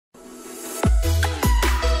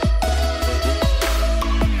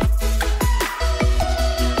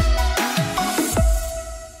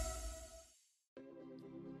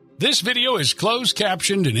This video is closed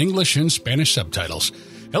captioned in English and Spanish subtitles.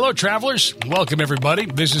 Hello, travelers. Welcome, everybody.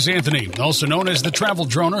 This is Anthony, also known as the Travel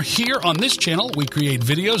Droner. Here on this channel, we create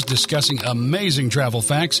videos discussing amazing travel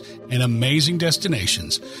facts and amazing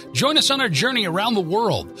destinations. Join us on our journey around the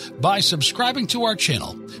world by subscribing to our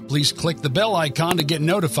channel. Please click the bell icon to get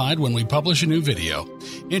notified when we publish a new video.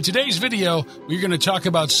 In today's video, we're going to talk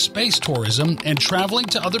about space tourism and traveling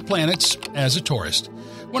to other planets as a tourist.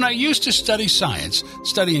 When I used to study science,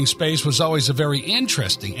 studying space was always a very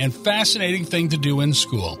interesting and fascinating thing to do in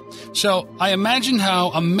school. So I imagined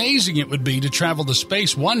how amazing it would be to travel to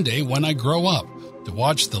space one day when I grow up, to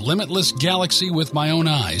watch the limitless galaxy with my own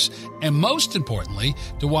eyes, and most importantly,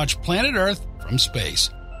 to watch planet Earth from space.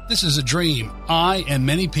 This is a dream I and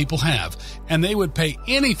many people have, and they would pay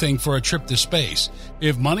anything for a trip to space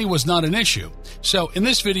if money was not an issue. So in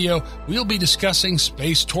this video, we'll be discussing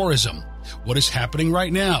space tourism. What is happening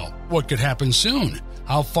right now? What could happen soon?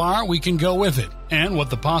 How far we can go with it? And what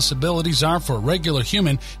the possibilities are for a regular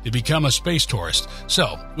human to become a space tourist.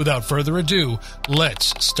 So, without further ado,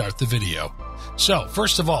 let's start the video. So,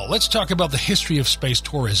 first of all, let's talk about the history of space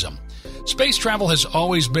tourism. Space travel has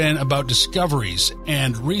always been about discoveries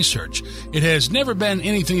and research. It has never been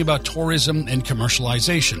anything about tourism and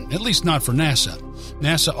commercialization, at least not for NASA.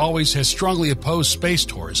 NASA always has strongly opposed space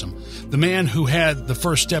tourism. The man who had the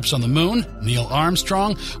first steps on the moon, Neil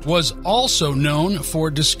Armstrong, was also known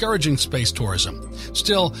for discouraging space tourism.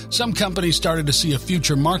 Still, some companies started to see a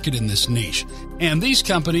future market in this niche, and these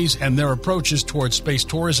companies and their approaches towards space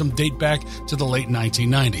tourism date back to the late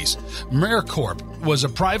 1990s. MirCorp was a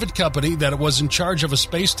private company that was in charge of a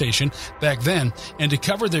space station back then, and to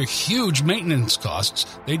cover their huge maintenance costs,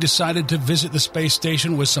 they decided to visit the space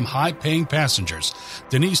station with some high-paying passengers.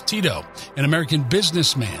 Denise Tito, an American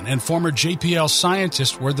businessman and former JPL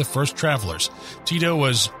scientist, were the first travelers. Tito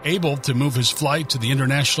was able to move his flight to the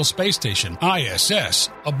International Space Station, ISS,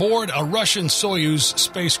 aboard a Russian Soyuz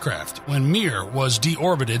spacecraft when Mir was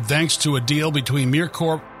deorbited thanks to a deal between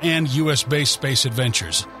MirCorp and U.S.-based Space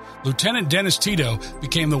Adventures. Lieutenant Dennis Tito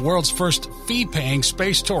became the world's first fee-paying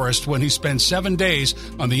space tourist when he spent 7 days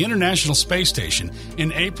on the International Space Station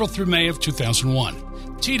in April through May of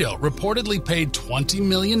 2001. Tito reportedly paid $20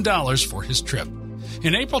 million for his trip.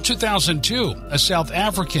 In April 2002, a South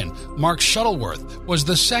African, Mark Shuttleworth, was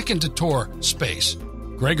the second to tour space.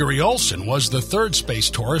 Gregory Olsen was the third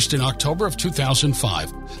space tourist in October of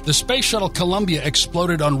 2005. The Space Shuttle Columbia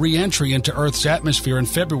exploded on re-entry into Earth's atmosphere in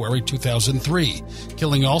February 2003,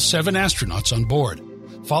 killing all 7 astronauts on board.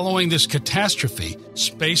 Following this catastrophe,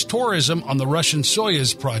 space tourism on the Russian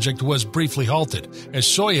Soyuz project was briefly halted, as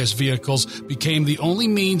Soyuz vehicles became the only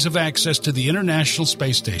means of access to the International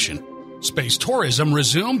Space Station. Space tourism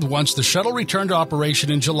resumed once the shuttle returned to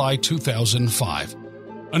operation in July 2005.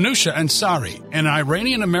 Anusha Ansari, an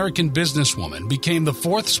Iranian-American businesswoman, became the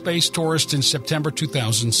 4th space tourist in September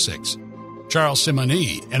 2006. Charles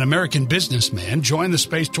Simonyi, an American businessman, joined the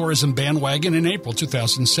space tourism bandwagon in April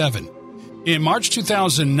 2007. In March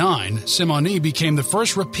 2009, Simonyi became the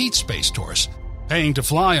first repeat space tourist, paying to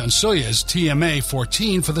fly on Soyuz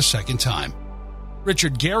TMA-14 for the second time.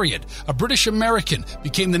 Richard Garriott, a British-American,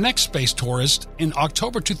 became the next space tourist in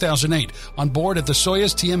October 2008 on board at the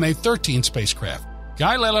Soyuz TMA-13 spacecraft.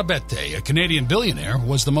 Guy Lalabette, a Canadian billionaire,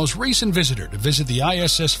 was the most recent visitor to visit the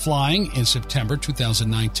ISS flying in September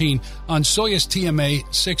 2019 on Soyuz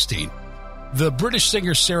TMA-16. The British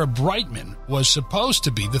singer Sarah Brightman was supposed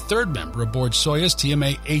to be the third member aboard Soyuz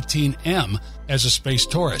TMA-18M as a space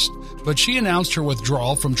tourist, but she announced her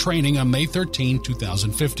withdrawal from training on May 13,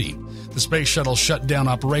 2015. The space shuttle shut down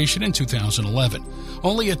operation in 2011.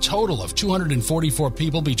 Only a total of 244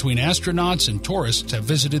 people between astronauts and tourists have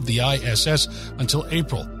visited the ISS until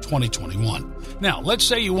April 2021. Now, let's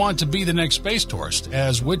say you want to be the next space tourist,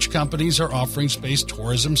 as which companies are offering space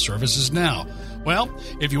tourism services now? Well,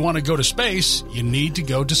 if you want to go to space, you need to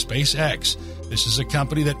go to SpaceX. This is a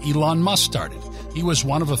company that Elon Musk started. He was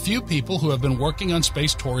one of a few people who have been working on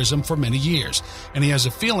space tourism for many years, and he has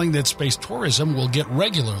a feeling that space tourism will get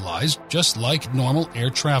regularized just like normal air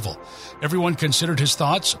travel. Everyone considered his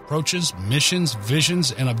thoughts, approaches, missions,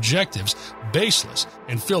 visions, and objectives baseless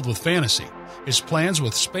and filled with fantasy. His plans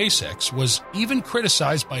with SpaceX was even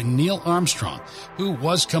criticized by Neil Armstrong, who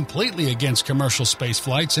was completely against commercial space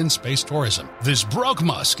flights and space tourism. This broke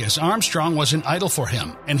Musk, as Armstrong was an idol for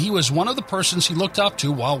him, and he was one of the persons he looked up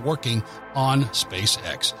to while working on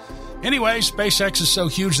SpaceX. Anyway, SpaceX is so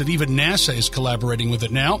huge that even NASA is collaborating with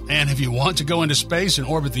it now, and if you want to go into space and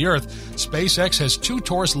orbit the Earth, SpaceX has 2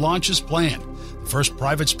 tourist launches planned. The first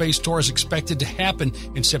private space tour is expected to happen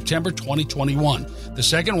in September 2021. The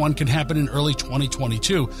second one can happen in early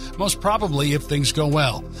 2022, most probably if things go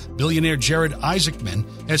well. Billionaire Jared Isaacman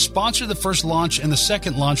has sponsored the first launch, and the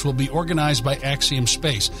second launch will be organized by Axiom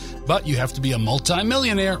Space. But you have to be a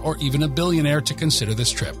multimillionaire or even a billionaire to consider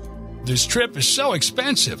this trip. This trip is so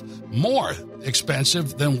expensive, more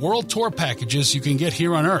expensive than world tour packages you can get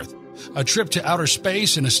here on Earth. A trip to outer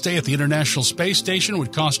space and a stay at the International Space Station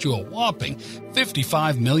would cost you a whopping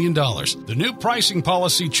 $55 million. The new pricing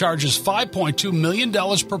policy charges $5.2 million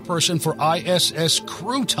per person for ISS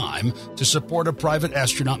crew time to support a private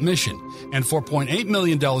astronaut mission, and $4.8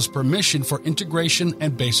 million per mission for integration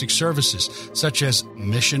and basic services, such as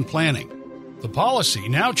mission planning. The policy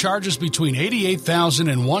now charges between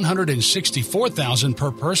 $88,000 and $164,000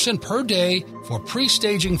 per person per day for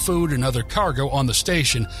pre-staging food and other cargo on the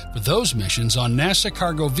station for those missions on NASA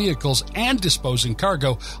cargo vehicles and disposing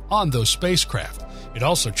cargo on those spacecraft. It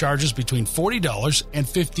also charges between $40 and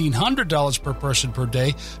 $1,500 per person per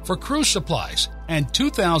day for crew supplies and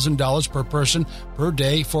 $2,000 per person per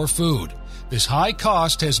day for food. This high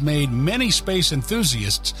cost has made many space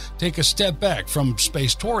enthusiasts take a step back from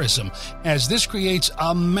space tourism, as this creates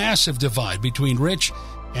a massive divide between rich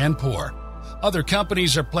and poor. Other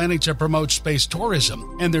companies are planning to promote space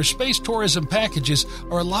tourism, and their space tourism packages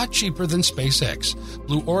are a lot cheaper than SpaceX.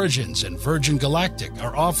 Blue Origins and Virgin Galactic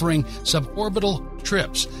are offering suborbital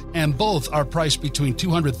trips, and both are priced between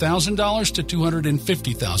 $200,000 to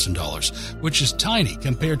 $250,000, which is tiny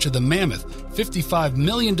compared to the mammoth $55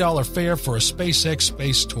 million fare for a SpaceX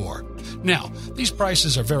space tour. Now, these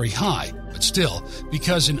prices are very high, but still,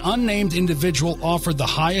 because an unnamed individual offered the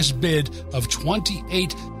highest bid of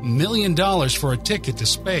 $28 million for a ticket to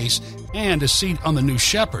space and a seat on the New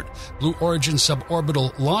Shepard, Blue Origin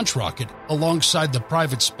suborbital launch rocket, alongside the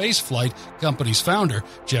private spaceflight company's founder,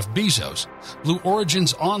 Jeff Bezos. Blue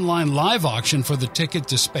Origin's online live auction for the ticket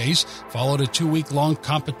to space followed a 2-week-long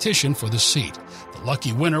competition for the seat. The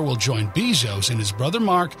lucky winner will join Bezos and his brother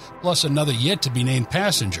Mark, plus another yet-to-be-named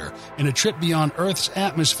passenger, in a trip beyond Earth's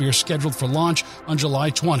atmosphere scheduled for launch on July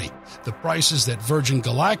 20. The prices that Virgin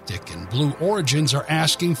Galactic and Blue Origins are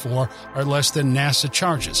asking for are less than NASA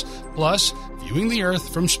charges. Plus, viewing the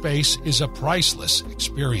Earth from space is a priceless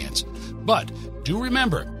experience. But do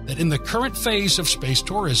remember that in the current phase of space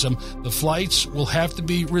tourism, the flights will have to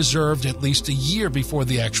be reserved at least a year before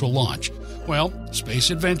the actual launch. Well, Space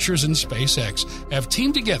Adventures and SpaceX have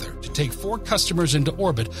teamed together to take 4 customers into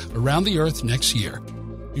orbit around the Earth next year.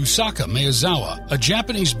 Yusaka Miyazawa, a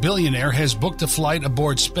Japanese billionaire, has booked a flight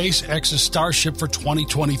aboard SpaceX's Starship for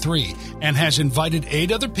 2023 and has invited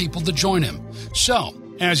 8 other people to join him. So,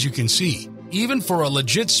 as you can see, even for a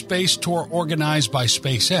legit space tour organized by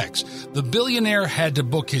SpaceX, the billionaire had to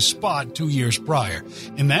book his spot 2 years prior.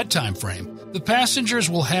 In that time frame, the passengers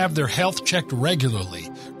will have their health checked regularly,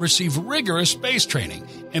 receive rigorous space training,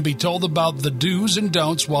 and be told about the do's and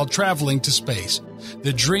don'ts while traveling to space.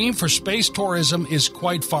 The dream for space tourism is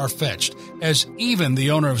quite far-fetched, as even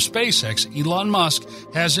the owner of SpaceX, Elon Musk,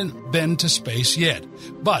 hasn't been to space yet.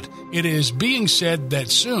 But it is being said that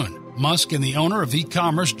soon, Musk and the owner of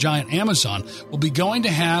e-commerce giant Amazon will be going to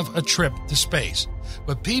have a trip to space.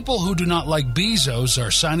 But people who do not like Bezos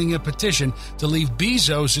are signing a petition to leave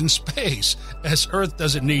Bezos in space, as Earth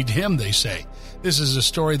doesn't need him, they say. This is a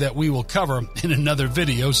story that we will cover in another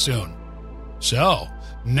video soon. So,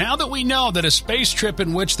 now that we know that a space trip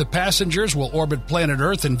in which the passengers will orbit planet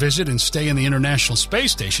Earth and visit and stay in the International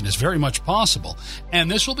Space Station is very much possible, and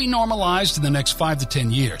this will be normalized in the next 5 to 10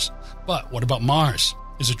 years. But what about Mars?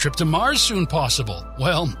 Is a trip to Mars soon possible?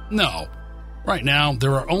 Well, no. Right now,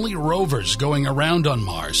 there are only rovers going around on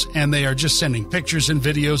Mars, and they are just sending pictures and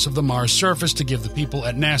videos of the Mars surface to give the people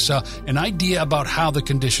at NASA an idea about how the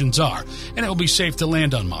conditions are, and it will be safe to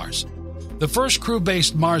land on Mars. The first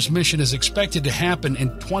crew-based Mars mission is expected to happen in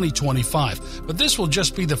 2025, but this will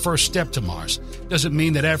just be the first step to Mars. Doesn't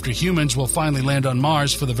mean that after humans will finally land on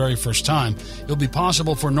Mars for the very first time, it'll be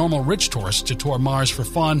possible for normal rich tourists to tour Mars for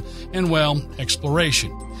fun and, well,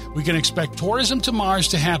 exploration. We can expect tourism to Mars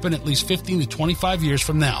to happen at least 15 to 25 years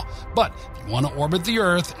from now. But if you want to orbit the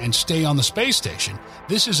Earth and stay on the space station,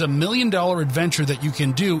 this is $1 million adventure that you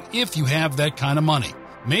can do if you have that kind of money.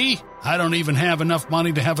 Me? I don't even have enough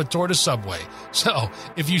money to have a tour to Subway. So,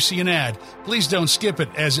 if you see an ad, please don't skip it,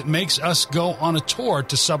 as it makes us go on a tour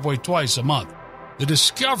to Subway twice a month. The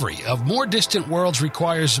discovery of more distant worlds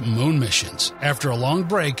requires moon missions. After a long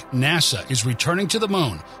break, NASA is returning to the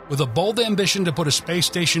moon with a bold ambition to put a space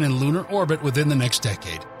station in lunar orbit within the next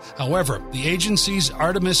decade. However, the agency's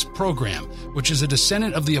Artemis program, which is a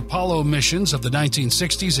descendant of the Apollo missions of the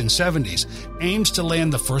 1960s and 70s, aims to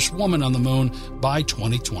land the first woman on the moon by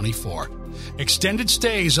 2024. Extended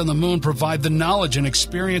stays on the moon provide the knowledge and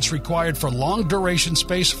experience required for long-duration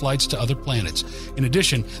space flights to other planets. In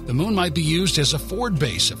addition, the moon might be used as a forward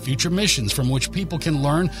base of future missions from which people can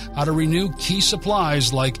learn how to renew key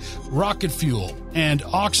supplies like rocket fuel and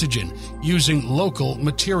oxygen using local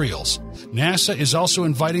materials. NASA is also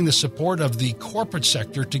inviting the support of the corporate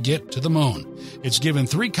sector to get to the moon. It's given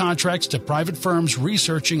 3 contracts to private firms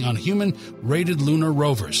researching on human-rated lunar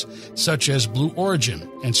rovers, such as Blue Origin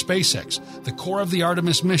and SpaceX. The core of the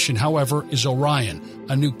Artemis mission, however, is Orion,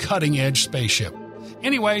 a new cutting-edge spaceship.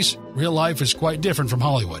 Anyways, real life is quite different from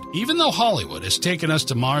Hollywood. Even though Hollywood has taken us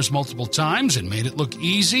to Mars multiple times and made it look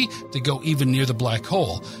easy to go even near the black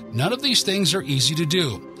hole, none of these things are easy to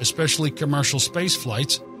do, especially commercial space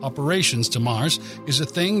flights. Operations to Mars is a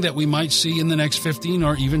thing that we might see in the next 15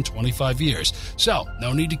 or even 25 years. So,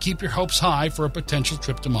 no need to keep your hopes high for a potential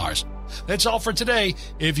trip to Mars. That's all for today.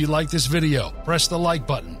 If you like this video, press the like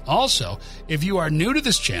button. Also, if you are new to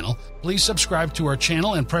this channel, please subscribe to our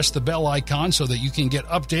channel and press the bell icon so that you can get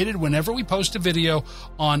updated whenever we post a video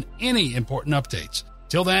on any important updates.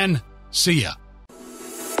 Till then, see ya.